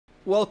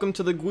Welcome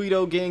to the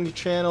Guido Gang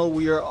channel.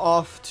 We are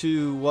off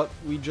to what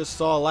we just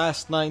saw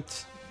last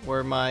night,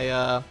 where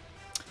my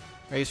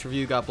race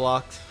review got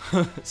blocked,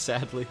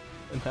 sadly,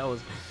 and that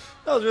was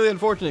really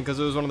unfortunate because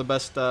it was one of the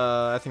best,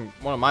 I think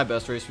one of my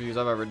best race reviews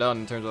I've ever done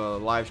in terms of a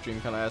live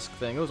stream kind of esque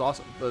thing. It was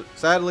awesome, but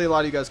sadly a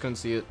lot of you guys couldn't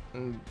see it.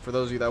 And for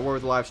those of you that were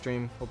with the live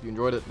stream, hope you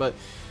enjoyed it. But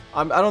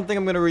I don't think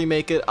I'm gonna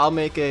remake it. I'll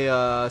make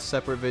a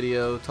separate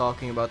video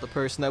talking about the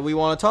person that we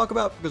want to talk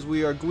about because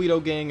we are Guido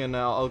Gang, and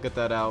I'll get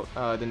that out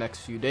the next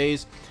few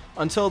days.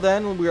 Until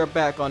then, we are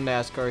back on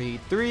NASCAR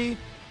Heat 3.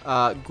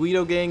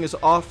 Guido Gang is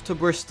off to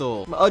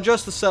Bristol. I'll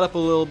adjust the setup a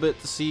little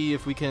bit to see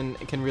if we can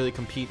really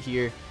compete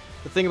here.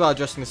 The thing about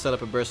adjusting the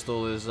setup at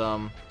Bristol is,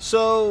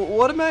 so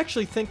what I'm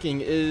actually thinking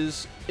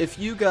is if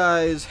you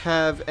guys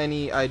have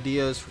any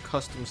ideas for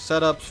custom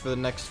setups for the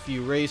next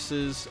few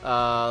races,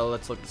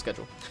 let's look at the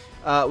schedule.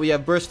 We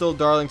have Bristol,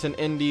 Darlington,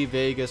 Indy,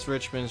 Vegas,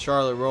 Richmond,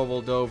 Charlotte,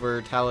 Roval,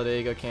 Dover,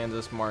 Talladega,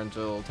 Kansas,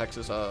 Martinsville,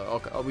 Texas.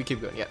 Okay, we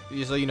keep going. Yeah,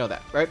 so you know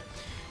that, right?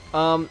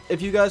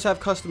 If you guys have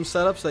custom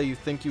setups that you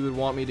think you would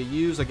want me to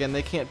use, again,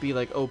 they can't be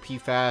like OP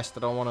fast. I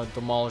don't want to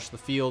demolish the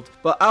field,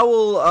 but I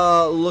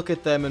will look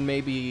at them and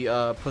maybe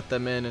put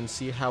them in and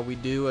see how we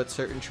do at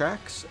certain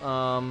tracks.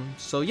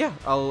 So yeah,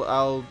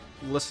 I'll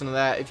listen to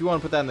that. If you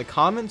want to put that in the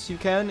comments, you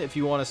can. If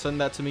you want to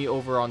send that to me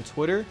over on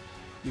Twitter,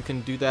 you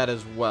can do that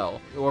as well.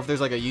 Or if there's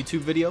like a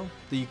YouTube video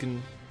that you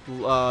can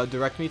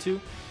direct me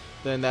to,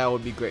 then that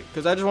would be great.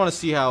 Because I just want to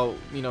see how,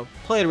 you know,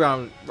 play it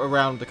around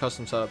the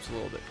custom setups a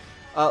little bit.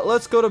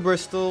 Let's go to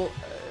Bristol.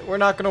 We're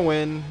not going to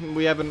win.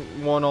 We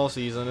haven't won all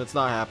season. It's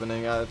not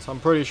happening. I'm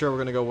pretty sure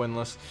we're going to go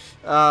winless.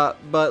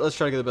 But let's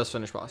try to get the best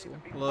finish possible.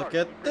 Look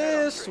at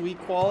this. We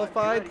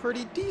qualified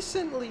pretty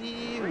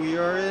decently. We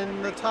are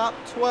in the top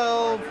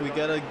 12. We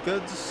get a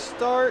good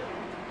start.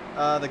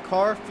 The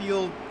car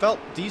felt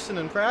decent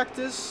in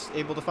practice,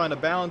 able to find a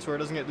balance where it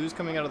doesn't get loose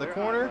coming out of the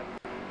corner.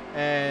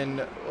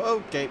 And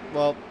okay,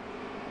 well,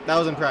 that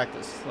was in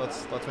practice.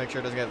 Let's make sure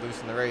it doesn't get loose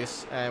in the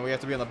race. And we have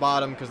to be on the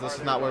bottom because this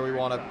is not where we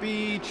want to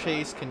be.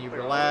 Chase, can you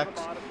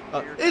relax?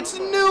 It's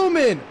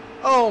Newman.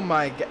 Oh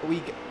my God,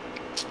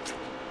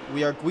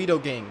 we are Guido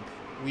Gang.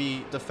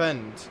 We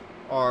defend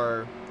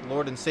our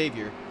Lord and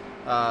Savior.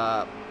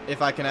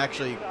 If I can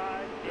actually,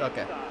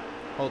 okay,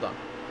 hold on.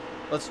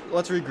 Let's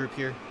regroup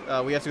here.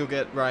 We have to go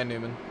get Ryan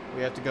Newman.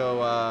 We have to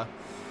go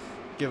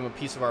give him a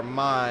piece of our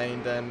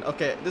mind. And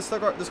okay, this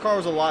car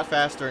was a lot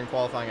faster in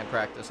qualifying and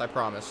practice. I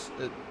promise.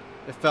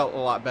 It felt a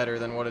lot better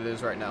than what it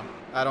is right now.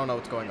 I don't know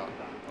what's going on.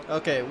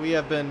 Okay, we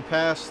have been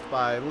passed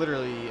by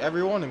literally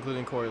everyone,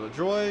 including Corey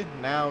LaJoy.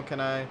 Now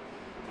can I?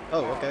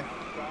 Oh, okay.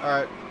 All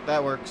right,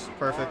 that works.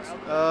 Perfect.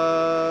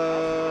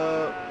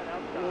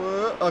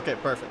 Okay,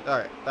 perfect. All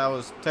right, that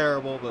was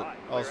terrible, but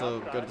also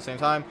good at the same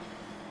time.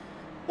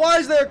 Why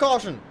is there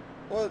caution?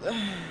 What?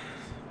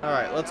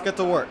 Alright, let's get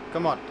to work.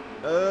 Come on.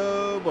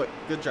 Oh boy,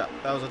 good job.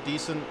 That was a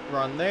decent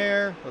run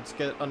there. Let's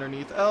get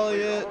underneath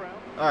Elliott.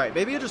 Alright,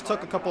 maybe it just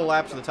took a couple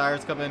laps for the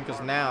tires to come in,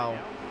 because now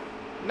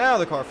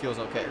the car feels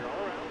okay.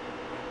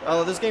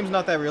 This game's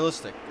not that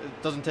realistic.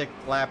 It doesn't take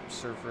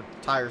laps or for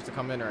tires to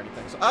come in or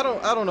anything. So I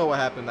don't know what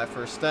happened that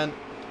first stint.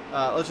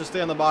 Let's just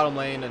stay on the bottom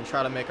lane and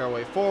try to make our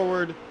way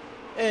forward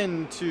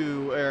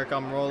into Eric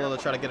Almirola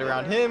to try to get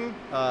around him.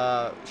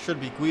 Should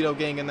be Guido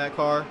Gang in that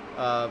car,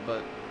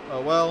 but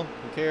oh well,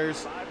 who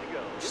cares?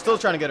 Still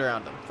trying to get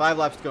around him. 5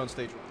 laps to go in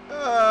stage 1.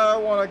 I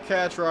want to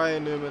catch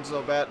Ryan Newman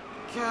so bad.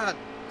 God,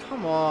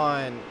 come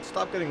on.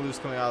 Stop getting loose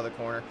coming out of the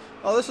corner.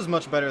 Oh, this is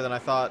much better than I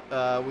thought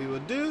we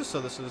would do, so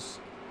this is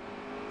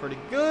pretty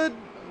good.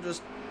 I'm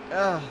just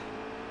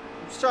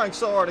trying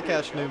so hard to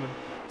catch Newman.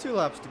 2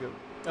 laps to go.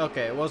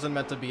 Okay, it wasn't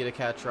meant to be to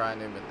catch Ryan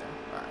Newman there.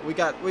 Alright,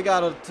 we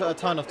got a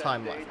ton of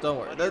time left. Don't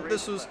worry. That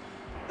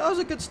was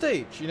a good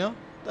stage, you know?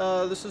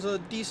 This is a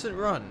decent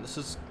run.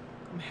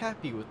 I'm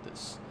happy with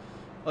this.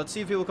 Let's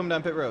see if people come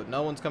down pit road.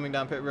 No one's coming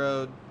down pit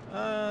road,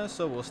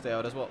 so we'll stay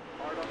out as well.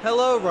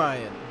 Hello,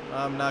 Ryan.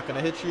 I'm not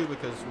gonna hit you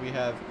because we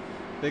have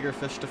bigger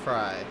fish to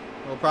fry.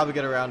 We'll probably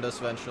get around us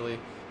eventually.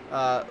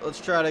 Let's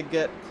try to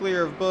get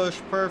clear of Bush.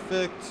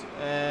 Perfect.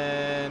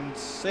 And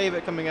save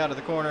it coming out of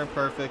the corner.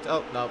 Perfect.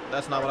 Oh, no,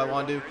 that's not what I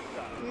want to do.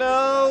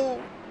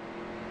 No!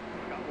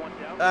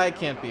 I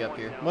can't be up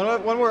here.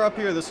 When we're up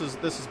here, this is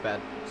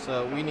bad.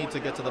 So we need to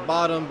get to the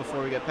bottom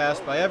before we get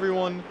passed by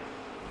everyone.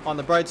 On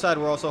the bright side,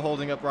 we're also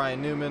holding up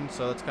Ryan Newman,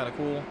 so that's kind of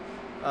cool.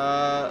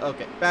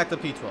 Okay, back to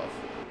P12.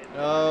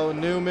 Oh,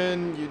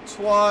 Newman, you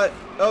twat.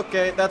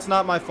 Okay, that's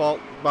not my fault,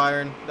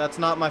 Byron. That's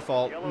not my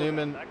fault.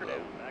 Newman,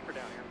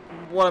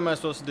 what am I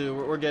supposed to do?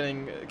 We're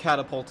getting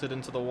catapulted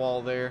into the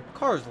wall there. The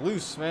car is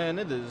loose, man.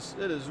 It is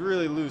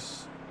really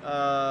loose.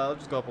 I'll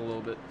just go up a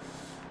little bit.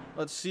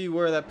 Let's see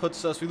where that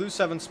puts us. We lose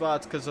 7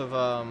 spots because of,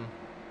 I'm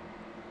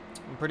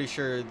pretty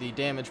sure the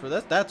damage,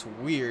 but that's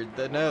weird.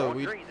 No,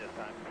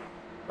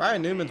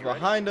 Ryan Newman's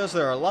behind us.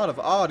 There are a lot of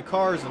odd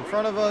cars in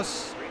front of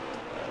us.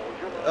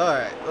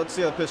 Alright, let's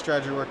see how the pit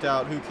strategy worked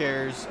out. Who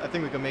cares? I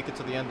think we can make it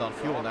to the end on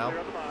fuel now.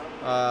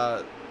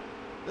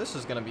 This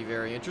is going to be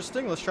very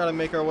interesting. Let's try to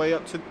make our way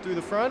up through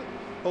the front.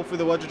 Hopefully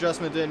the wedge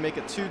adjustment didn't make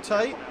it too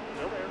tight.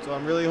 So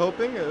I'm really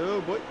hoping.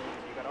 Oh boy.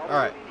 All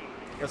right.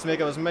 Let's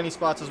make up as many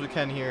spots as we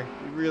can here.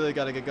 We really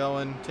got to get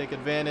going. Take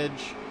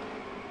advantage.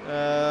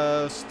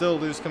 Still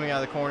loose coming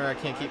out of the corner. I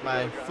can't keep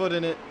my foot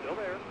in it.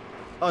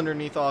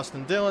 Underneath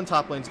Austin Dillon.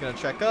 Top lane's going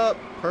to check up.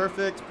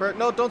 Perfect.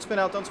 No, don't spin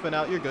out. Don't spin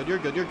out. You're good. You're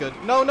good. You're good.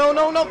 No, no,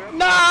 no, no.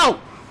 No!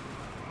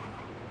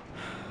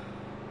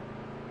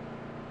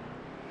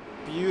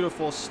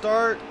 Beautiful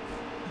start.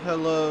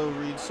 Hello,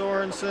 Reed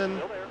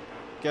Sorensen.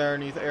 Get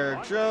underneath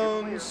Eric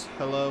Jones.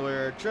 Hello,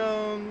 Eric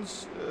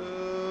Jones.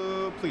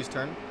 Please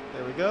turn.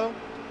 There we go.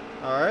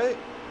 Alright.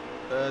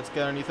 Let's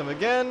get underneath him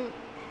again.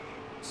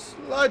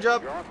 Slide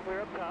drop.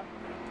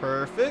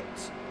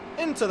 Perfect.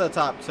 Into the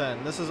top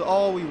 10. This is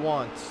all we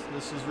want.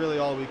 This is really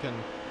all we can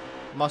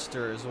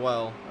muster as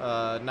well.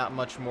 Not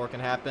much more can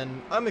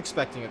happen. I'm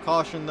expecting a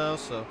caution though,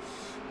 so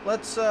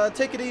let's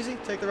take it easy.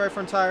 Take the right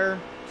front tire.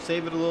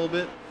 Save it a little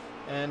bit.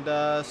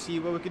 And see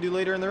what we can do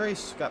later in the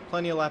race. Got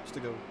plenty of laps to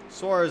go.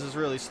 Suarez is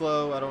really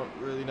slow. I don't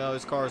really know.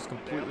 His car is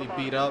completely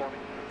beat up.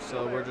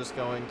 So we're just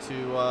going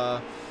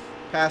to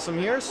pass him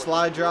here.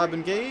 Slide job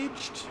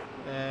engaged.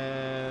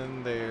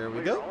 And there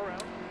we go.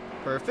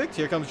 Perfect.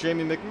 Here comes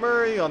Jamie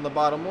McMurray on the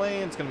bottom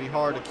lane. It's going to be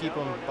hard to keep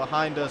him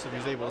behind us if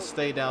he's able to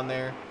stay down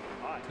there,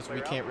 because we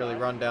can't really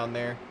run down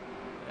there.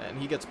 And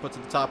he gets put to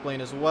the top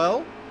lane as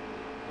well.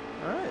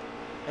 Alright.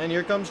 And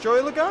here comes Joey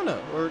Logano.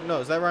 Or,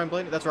 no, is that Ryan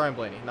Blaney? That's Ryan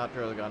Blaney, not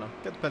Joey Logano.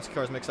 Get the Penske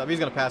cars mixed up. He's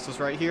going to pass us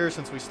right here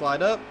since we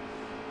slide up.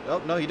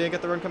 Oh, no, he didn't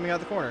get the run coming out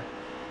of the corner.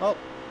 Well,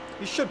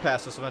 he should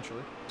pass us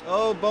eventually.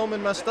 Oh,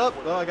 Bowman messed up.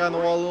 Oh, I got in the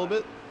wall a little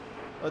bit.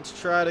 Let's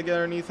try to get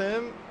underneath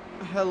him.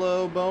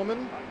 Hello,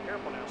 Bowman.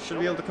 Should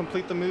be able to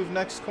complete the move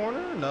next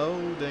corner. No,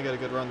 didn't get a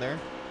good run there.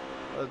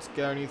 Let's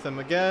get underneath him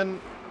again.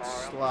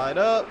 Slide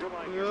up.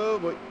 Oh,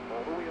 boy.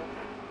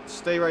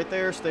 Stay right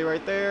there. Stay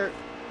right there.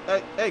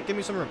 Hey, hey, give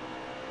me some room.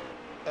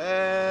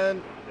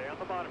 And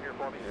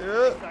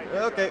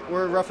okay,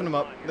 we're roughing him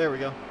up. There we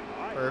go.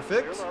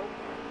 Perfect.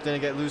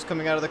 Didn't get loose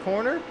coming out of the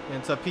corner.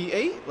 Into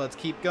P8. Let's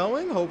keep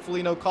going.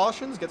 Hopefully no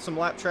cautions. Get some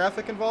lap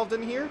traffic involved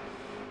in here.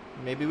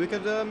 Maybe we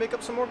could make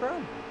up some more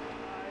ground.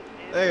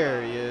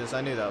 There he is.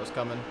 I knew that was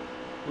coming.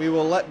 We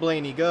will let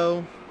Blaney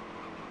go.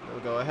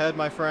 We'll go ahead,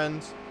 my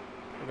friends.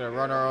 We're going to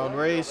run our own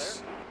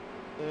race.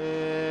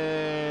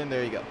 And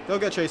there you go. Go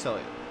get Chase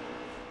Elliott.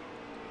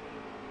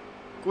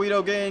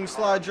 Guido gang,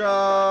 slide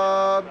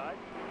job.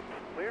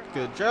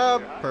 Good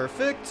job.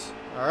 Perfect.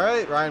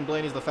 Alright, Ryan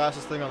Blaney's the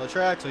fastest thing on the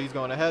track, so he's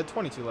going ahead.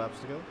 22 laps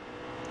to go.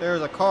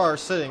 There's a car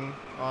sitting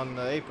on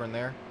the apron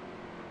there.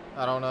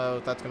 I don't know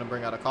if that's going to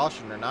bring out a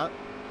caution or not.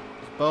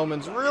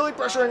 Bowman's really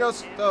pressuring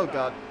us. Oh,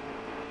 God.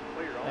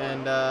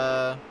 And,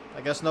 I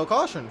guess no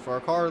caution for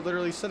a car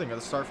literally sitting at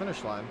the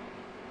start-finish line.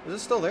 Is it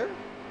still there?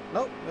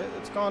 Nope,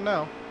 it's gone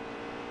now.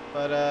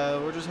 But,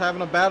 we're just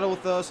having a battle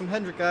with some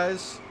Hendrick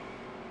guys.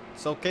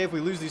 It's okay if we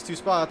lose these two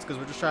spots because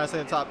we're just trying to stay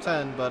in the top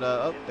 10. But,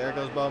 oh, there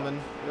goes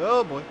Bowman.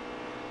 Oh, boy.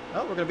 Oh,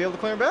 we're going to be able to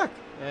clear him back.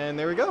 And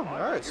there we go.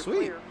 All right,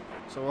 sweet.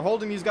 So we're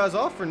holding these guys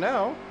off for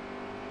now.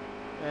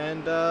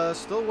 And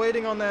still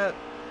waiting on that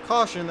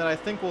caution that I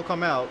think will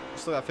come out.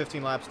 Still got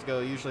 15 laps to go.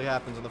 It usually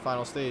happens in the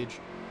final stage.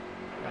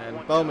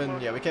 And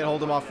Bowman, yeah, we can't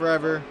hold him off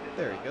forever.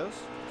 There he goes.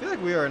 I feel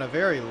like we are in a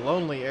very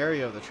lonely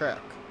area of the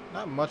track.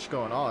 Not much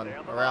going on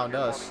around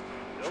us.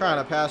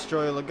 Trying to pass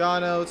Joey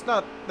Logano. It's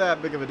not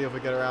that big of a deal if we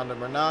get around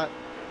him or not.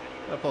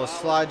 Gonna pull a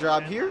slide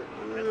job here.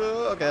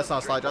 Okay, that's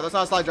not a slide job. That's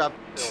not a slide job.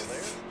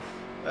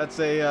 That's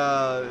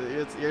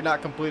a, you're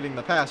not completing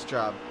the pass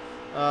job.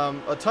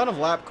 A ton of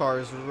lap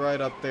cars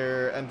right up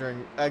there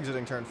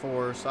exiting turn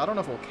 4, so I don't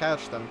know if we'll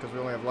catch them because we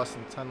only have less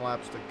than 10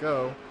 laps to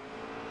go.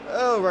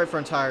 Oh, right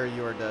front tire,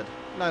 you are dead.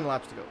 9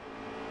 laps to go.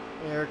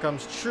 Here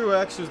comes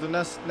Truex, who's the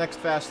next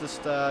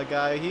fastest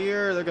guy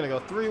here. They're going to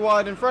go 3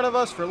 wide in front of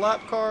us for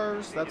lap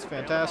cars. That's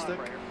fantastic.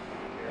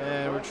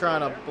 And we're trying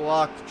to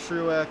block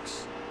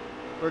Truex.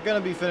 We're going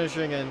to be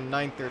finishing in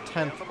 9th or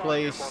 10th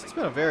place. It's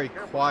been a very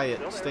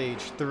quiet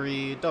stage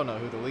 3. Don't know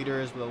who the leader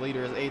is, but the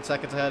leader is 8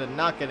 seconds ahead and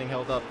not getting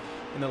held up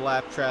in the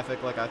lap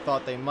traffic like I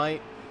thought they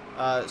might.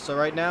 So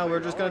right now we're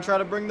just going to try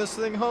to bring this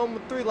thing home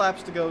with 3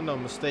 laps to go. No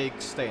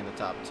mistakes. Stay in the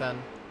top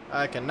 10.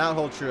 I cannot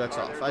hold Truex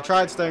off. I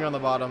tried staying on the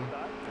bottom.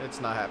 It's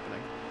not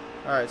happening.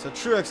 Alright, so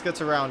Truex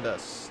gets around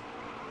us.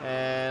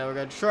 And we're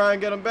going to try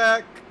and get him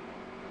back.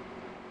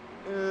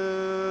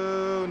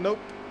 Nope.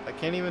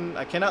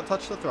 I cannot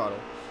touch the throttle.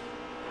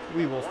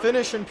 We will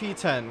finish in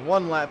P10.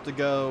 1 lap to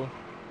go.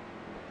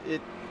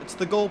 It's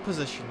the goal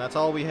position. That's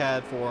all we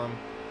had for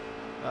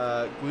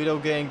him. Guido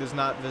gang does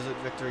not visit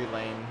Victory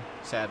Lane,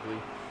 sadly.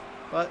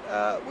 But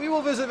we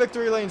will visit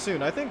Victory Lane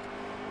soon. I think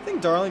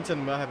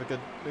Darlington might have a good,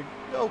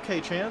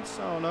 okay chance.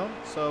 I don't know.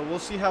 So we'll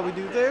see how we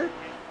do there.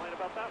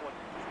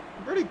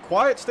 Pretty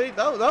quiet state.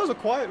 That was a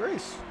quiet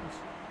race.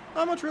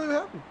 Not much really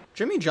happened.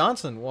 Jimmy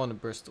Johnson won at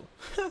Bristol.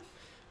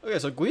 Okay,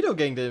 so Guido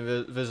gang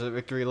didn't visit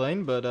Victory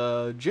Lane,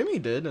 but Jimmy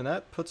did, and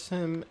that puts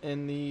him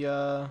in the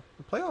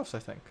playoffs, I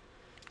think.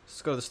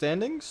 Let's go to the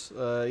standings.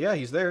 Yeah,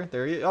 he's there.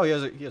 There he is. Oh, he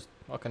has.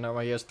 Okay, never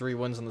mind. He has 3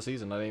 wins in the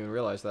season. I didn't even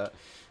realize that.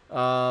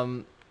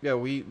 Yeah,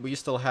 we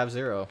still have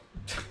 0.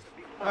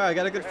 Alright, I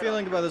got a good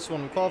feeling about this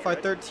one. We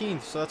qualified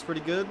 13th, so that's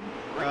pretty good.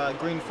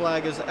 Green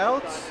flag is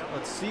out.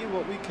 Let's see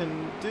what we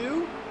can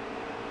do.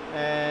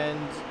 And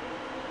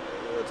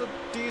it's a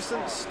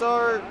decent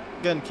start.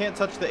 Again, can't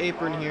touch the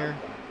apron here.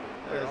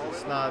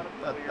 It's not.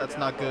 That's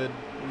not good.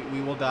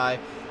 We will die.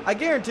 I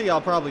guarantee I'll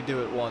probably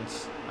do it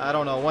once. I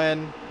don't know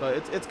when,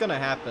 but it's gonna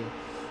happen.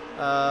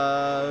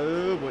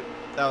 That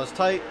was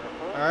tight.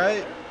 All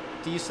right,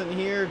 decent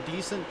here.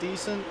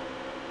 Decent.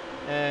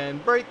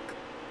 And brake.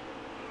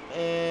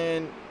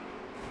 And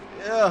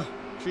yeah,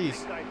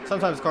 jeez.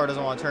 Sometimes the car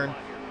doesn't want to turn.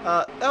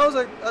 That was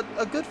a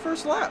good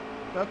first lap.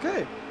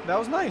 Okay, that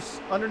was nice.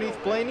 Underneath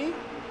Blaney.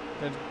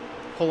 Gonna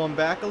pull him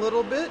back a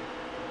little bit.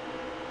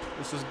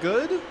 This is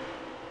good.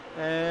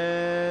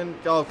 And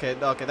okay,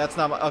 that's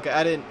not my, okay.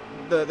 I didn't.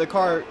 The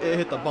car, it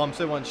hit the bumps.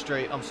 It went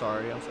straight. I'm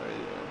sorry.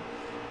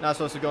 Not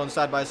supposed to go in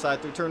side by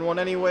side through turn 1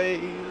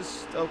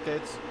 anyways. Okay,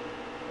 it's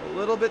a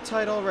little bit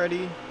tight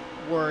already.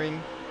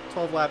 Worrying.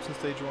 12 laps in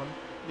stage 1.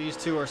 These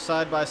two are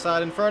side by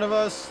side in front of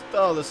us.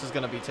 Oh, this is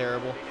gonna be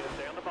terrible.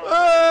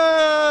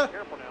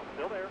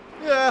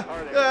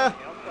 Yeah.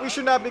 We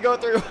should not be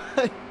going through.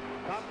 I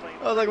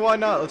was like, why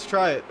not? Let's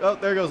try it. Oh,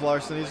 there goes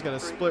Larson. He's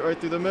gonna split right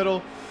through the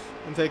middle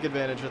and take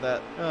advantage of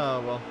that. Oh,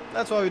 well,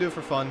 that's why we do it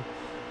for fun.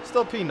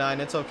 Still P9,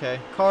 it's okay.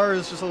 Car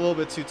is just a little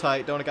bit too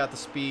tight. Don't got the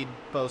speed,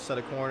 both set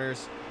of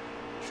corners.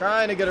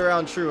 Trying to get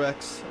around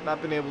Truex.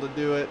 Not been able to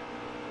do it.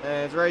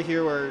 And it's right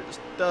here where it just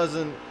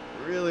doesn't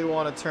really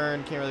want to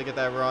turn. Can't really get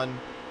that run.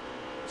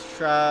 Let's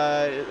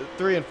try.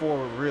 3 and 4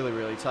 were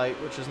really tight,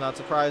 which is not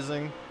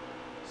surprising.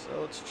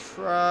 So let's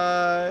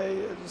try.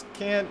 I just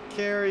can't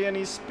carry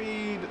any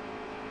speed.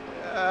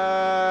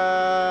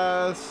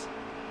 Oh,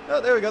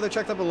 there we go. They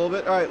checked up a little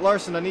bit. All right,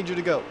 Larson, I need you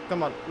to go.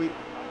 Come on.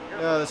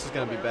 Oh, this is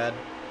going to be bad.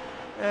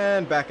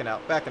 And backing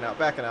out.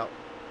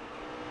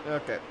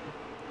 Okay.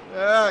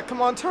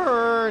 Come on,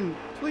 turn.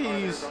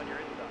 Please.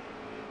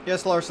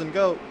 Yes, Larson.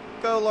 Go.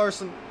 Go,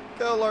 Larson.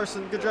 Go,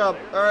 Larson. Good job.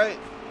 All right.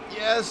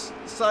 Yes.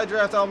 Side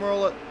draft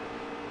Almirola.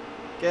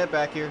 Get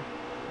back here.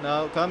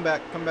 No, come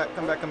back.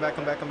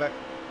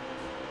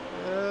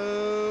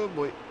 Oh,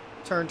 boy.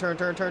 Turn.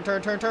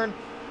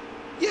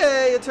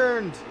 Yay, it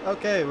turned!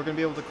 Okay, we're going to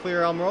be able to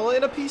clear Almirola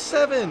in a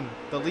P7.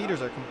 The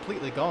leaders are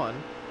completely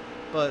gone.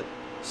 But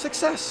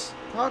success!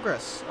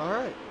 Progress.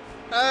 Alright.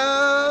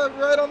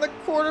 Right on the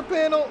quarter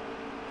panel.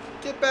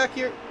 Get back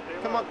here.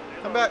 Come on.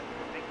 Come back.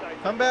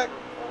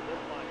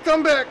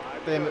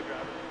 Damn it.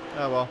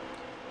 Oh, well.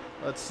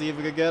 Let's see if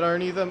we can get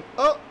underneath them.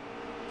 Oh!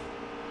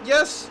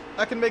 Yes!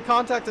 I can make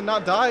contact and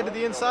not die to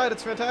the inside.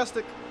 It's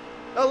fantastic.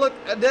 Oh, look.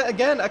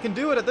 Again, I can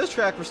do it at this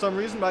track for some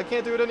reason, but I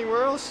can't do it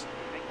anywhere else.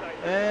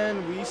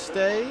 And we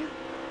stay.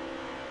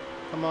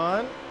 Come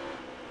on.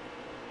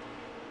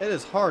 It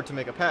is hard to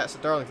make a pass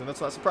at Darlington. That's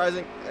not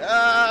surprising.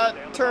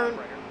 Turn.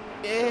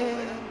 Yeah.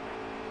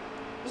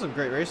 This is some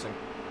great racing.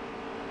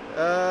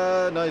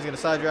 No, he's going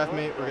to side draft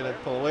me. We're going to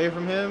pull away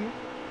from him.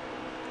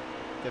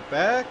 Get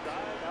back.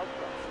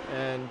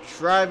 And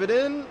drive it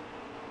in.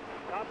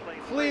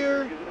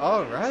 Clear.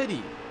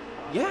 Alrighty.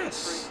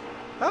 Yes.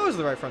 That was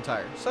the right front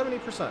tire.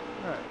 70%.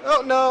 Alright.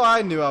 Oh, no.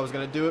 I knew I was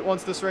going to do it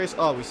once this race.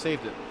 Oh, we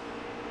saved it.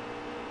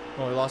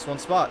 Only lost 1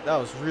 spot. That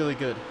was really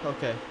good.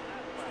 Okay.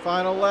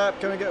 Final lap.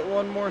 Can we get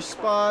 1 more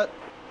spot?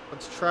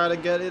 Let's try to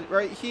get it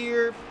right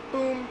here.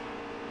 Boom.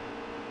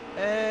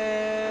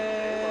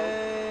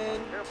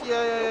 And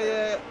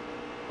yeah.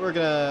 We're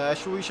gonna.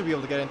 We should be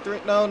able to get in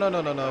 3. No.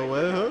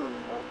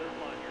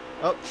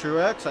 Oh,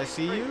 Truex, I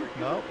see you.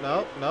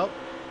 Nope.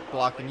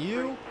 Blocking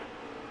you.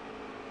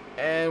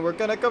 And we're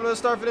gonna come to the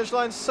start-finish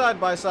line side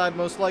by side,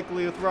 most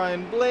likely with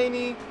Ryan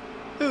Blaney,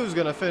 who's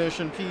gonna finish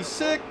in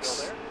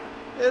P6.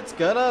 It's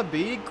gonna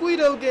be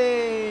Guido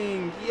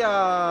Gang!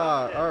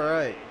 Yeah!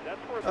 Alright.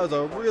 That was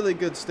a really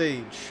good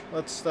stage.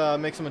 Let's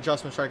make some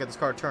adjustments, try to get this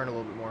car turned a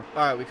little bit more.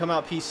 Alright, we come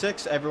out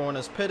P6. Everyone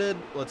is pitted.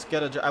 Let's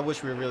get I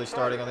wish we were really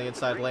starting on the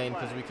inside lane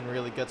because we can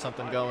really get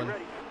something going.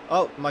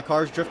 Oh, my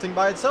car's drifting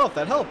by itself.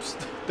 That helps.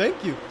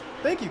 Thank you.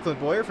 Thank you, Clint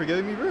Boyer, for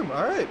giving me room.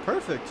 Alright,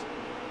 perfect.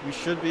 We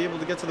should be able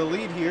to get to the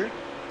lead here.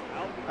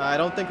 I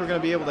don't think we're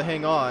going to be able to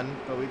hang on,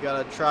 but we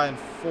got to try and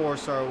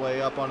force our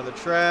way up onto the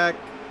track.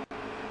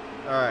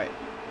 Alright.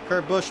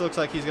 Kurt Busch looks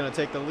like he's going to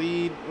take the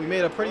lead. We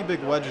made a pretty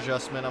big wedge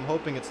adjustment. I'm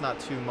hoping it's not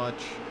too much.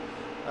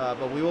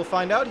 But we will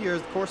find out here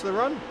as the course of the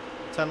run.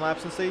 10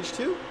 laps in stage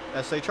 2.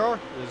 SHR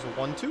is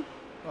 1-2.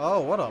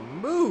 Oh, what a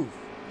move.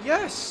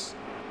 Yes.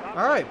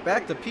 All right,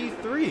 back to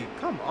P3.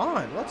 Come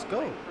on, let's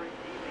go.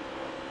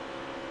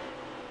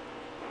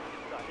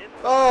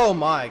 Oh,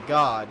 my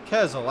God.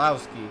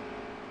 Keselowski.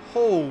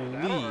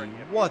 Holy,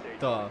 what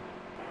the?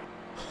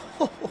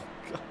 Oh,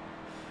 God.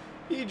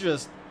 He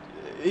just...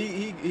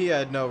 He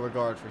had no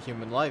regard for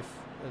human life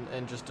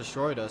and just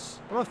destroyed us.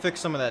 I'm going to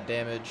fix some of that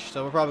damage,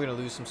 so we're probably going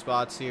to lose some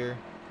spots here.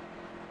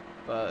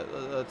 But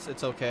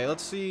it's okay.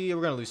 Let's see.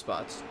 We're going to lose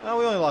spots. Oh,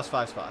 we only lost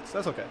 5 spots.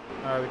 That's okay.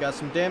 All right, we got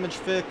some damage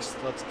fixed.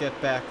 Let's get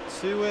back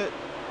to it.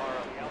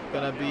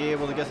 Going to be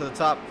able to get to the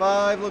top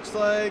 5, looks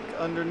like,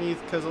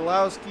 underneath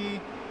Keselowski.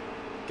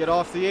 Get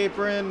off the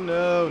apron.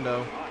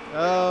 No.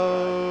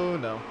 Oh,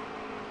 no.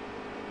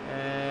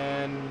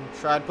 And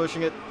tried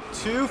pushing it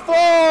too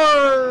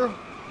far.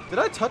 Did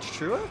I touch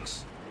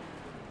Truex?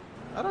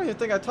 I don't even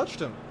think I touched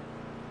him.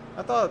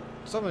 I thought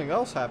something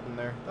else happened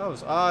there. That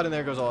was odd, and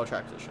there goes all our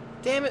track position.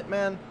 Damn it,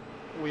 man.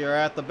 We are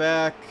at the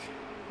back.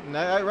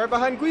 Right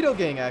behind Guido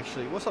Gang,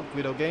 actually. What's up,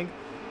 Guido Gang?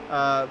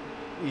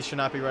 He should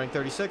not be running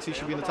 36. He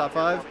should be in the top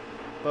 5.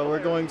 But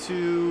we're going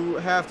to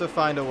have to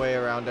find a way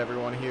around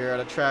everyone here at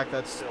a track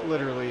that's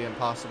literally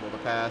impossible to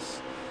pass.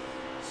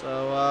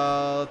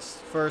 So let's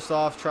first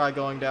off try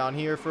going down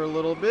here for a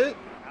little bit.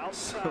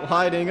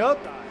 Sliding up.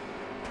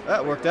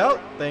 That worked out.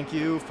 Thank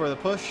you for the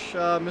push,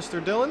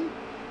 Mr. Dillon.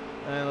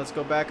 And let's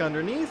go back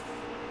underneath.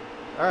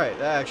 Alright,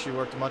 that actually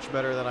worked much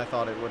better than I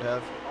thought it would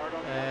have.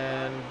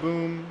 And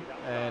boom,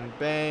 and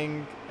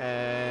bang,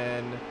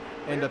 and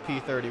into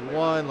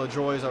P31.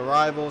 LaJoy's a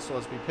rival, so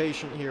let's be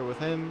patient here with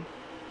him.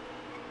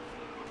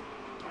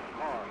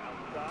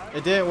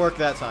 It didn't work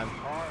that time.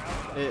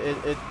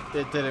 It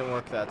didn't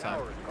work that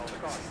time.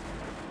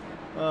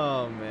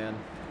 Oh, man.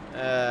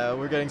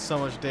 We're getting so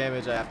much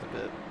damage after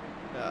bit.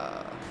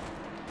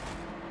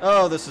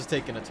 Oh, this is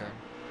taking a turn.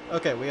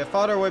 Okay, we have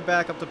fought our way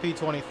back up to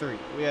P23.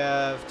 We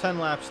have 10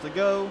 laps to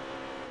go.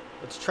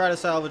 Let's try to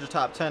salvage a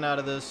top 10 out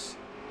of this.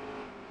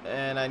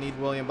 And I need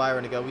William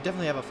Byron to go. We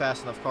definitely have a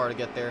fast enough car to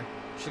get there.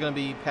 She's going to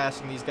be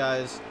passing these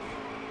guys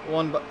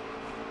one by...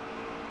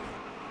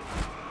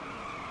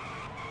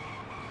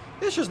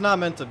 It's just not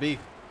meant to be.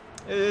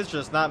 It's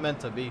just not meant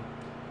to be.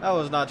 I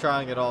was not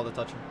trying at all to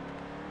touch him.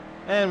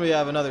 And we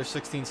have another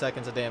 16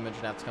 seconds of damage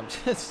and have to come...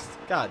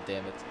 God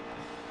damn it.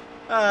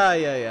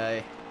 Ay, ay,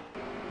 ay.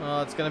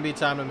 Well, it's going to be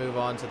time to move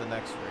on to the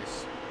next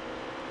race.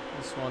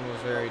 This one was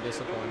very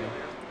disappointing.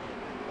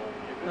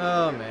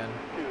 Oh, man.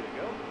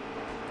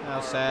 How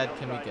sad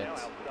can we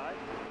get?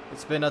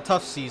 It's been a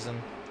tough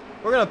season.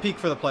 We're going to peak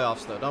for the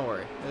playoffs, though. Don't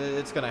worry.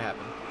 It's going to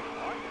happen.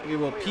 We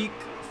will peak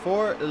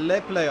for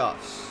les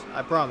playoffs.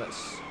 I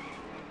promise.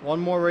 One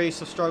more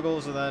race of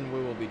struggles, and then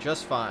we will be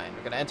just fine.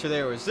 We're going to enter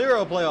there with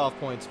 0 playoff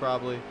points,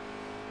 probably.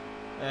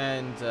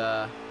 And,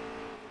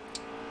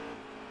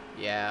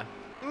 yeah.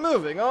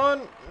 Moving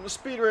on.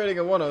 Speed rating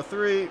of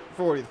 103.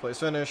 40th place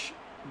finish.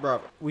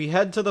 Bravo. We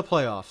head to the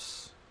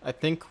playoffs. I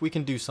think we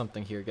can do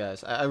something here,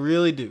 guys. I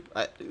really do.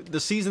 The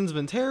season's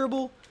been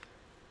terrible.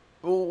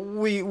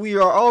 We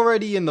are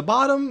already in the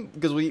bottom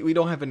because we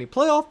don't have any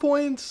playoff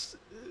points.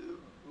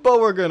 But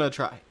we're going to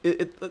try.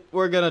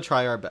 We're going to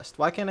try our best.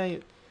 Why can't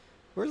I...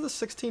 Where's the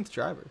 16th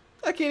driver?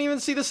 I can't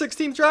even see the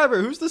 16th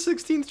driver. Who's the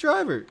 16th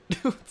driver?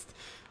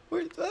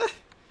 What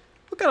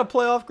kind of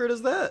playoff grid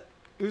is that?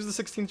 Who's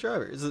the 16th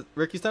driver? Is it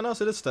Ricky Stenhouse?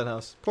 It is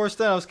Stenhouse. Poor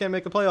Stenhouse can't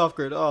make the playoff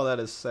grid. Oh, that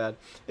is sad.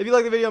 If you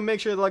like the video, make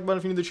sure to hit the like button.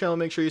 If you're new to the channel,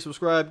 make sure you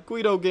subscribe.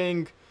 Guido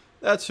Gang,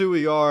 that's who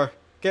we are.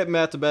 Get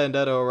Matt to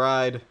Benedetto a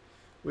ride.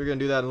 We're going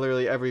to do that in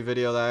literally every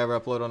video that I ever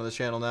upload onto this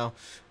channel now.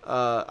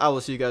 I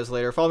will see you guys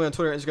later. Follow me on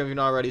Twitter and Instagram if you're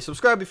not already.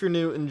 Subscribe if you're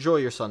new. Enjoy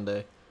your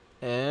Sunday.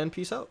 And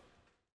peace out.